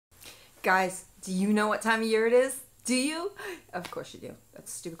Guys, do you know what time of year it is? Do you? Of course you do.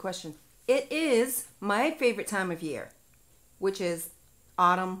 That's a stupid question. It is my favorite time of year, which is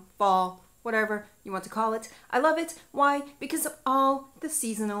autumn, fall, whatever you want to call it. I love it. Why? Because of all the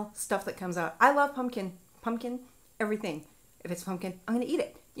seasonal stuff that comes out. I love pumpkin. Pumpkin, everything. If it's pumpkin, I'm going to eat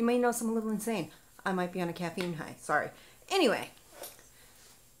it. You may notice I'm a little insane. I might be on a caffeine high. Sorry. Anyway.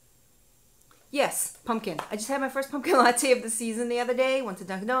 Yes, pumpkin. I just had my first pumpkin latte of the season the other day. Went to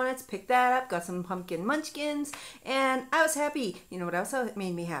Dunkin' Donuts, picked that up, got some pumpkin munchkins, and I was happy. You know what else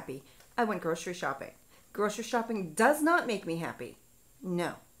made me happy? I went grocery shopping. Grocery shopping does not make me happy.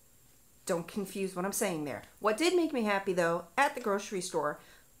 No. Don't confuse what I'm saying there. What did make me happy, though, at the grocery store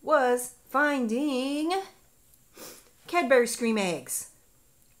was finding Cadbury Scream eggs.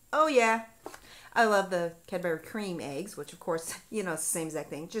 Oh, yeah. I love the Cadbury cream eggs, which, of course, you know, it's the same exact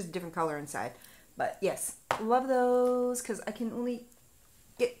thing, just different color inside. But, yes, love those because I can only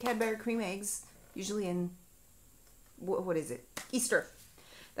get Cadbury cream eggs usually in, what is it? Easter.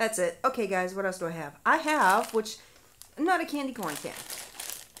 That's it. Okay, guys, what else do I have? I have, which, I'm not a candy corn fan.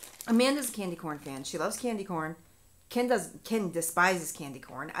 Amanda's a candy corn fan. She loves candy corn. Ken despises candy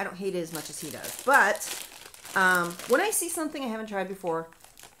corn. I don't hate it as much as he does. But when I see something I haven't tried before,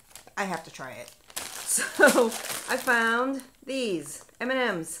 I have to try it. So I found these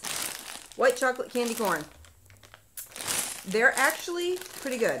M&M's white chocolate candy corn. They're actually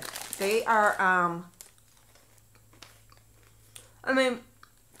pretty good. They are, I mean,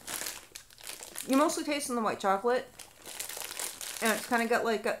 you mostly taste in the white chocolate. And it's kind of got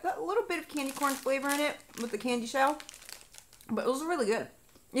like a little bit of candy corn flavor in it with the candy shell. But those are really good.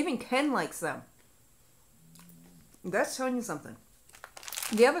 Even Ken likes them. That's telling you something.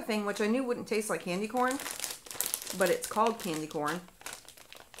 The other thing, which I knew wouldn't taste like candy corn, but it's called candy corn,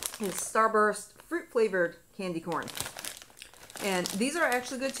 is Starburst fruit flavored candy corn. And these are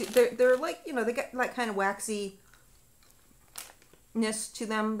actually good too. They're like, you know, they got like kind of waxiness to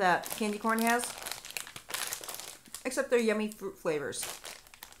them that candy corn has. Except they're yummy fruit flavors.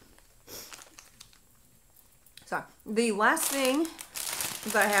 So, the last thing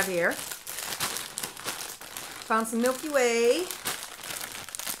that I have here, found some Milky Way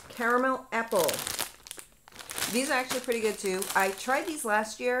caramel apple. These are actually pretty good too. I tried these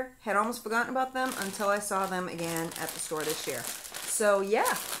last year, had almost forgotten about them until I saw them again at the store this year. So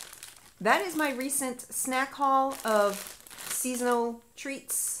yeah, that is my recent snack haul of seasonal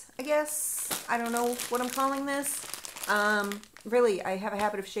treats, I guess. I don't know what I'm calling this. Really, I have a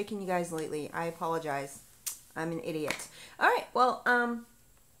habit of shaking you guys lately. I apologize. I'm an idiot. All right, well,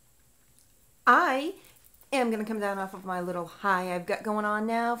 I am going to come down off of my little high I've got going on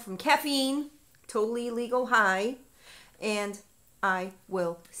now from caffeine, totally legal high, and I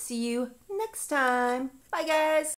will see you next time. Bye, guys.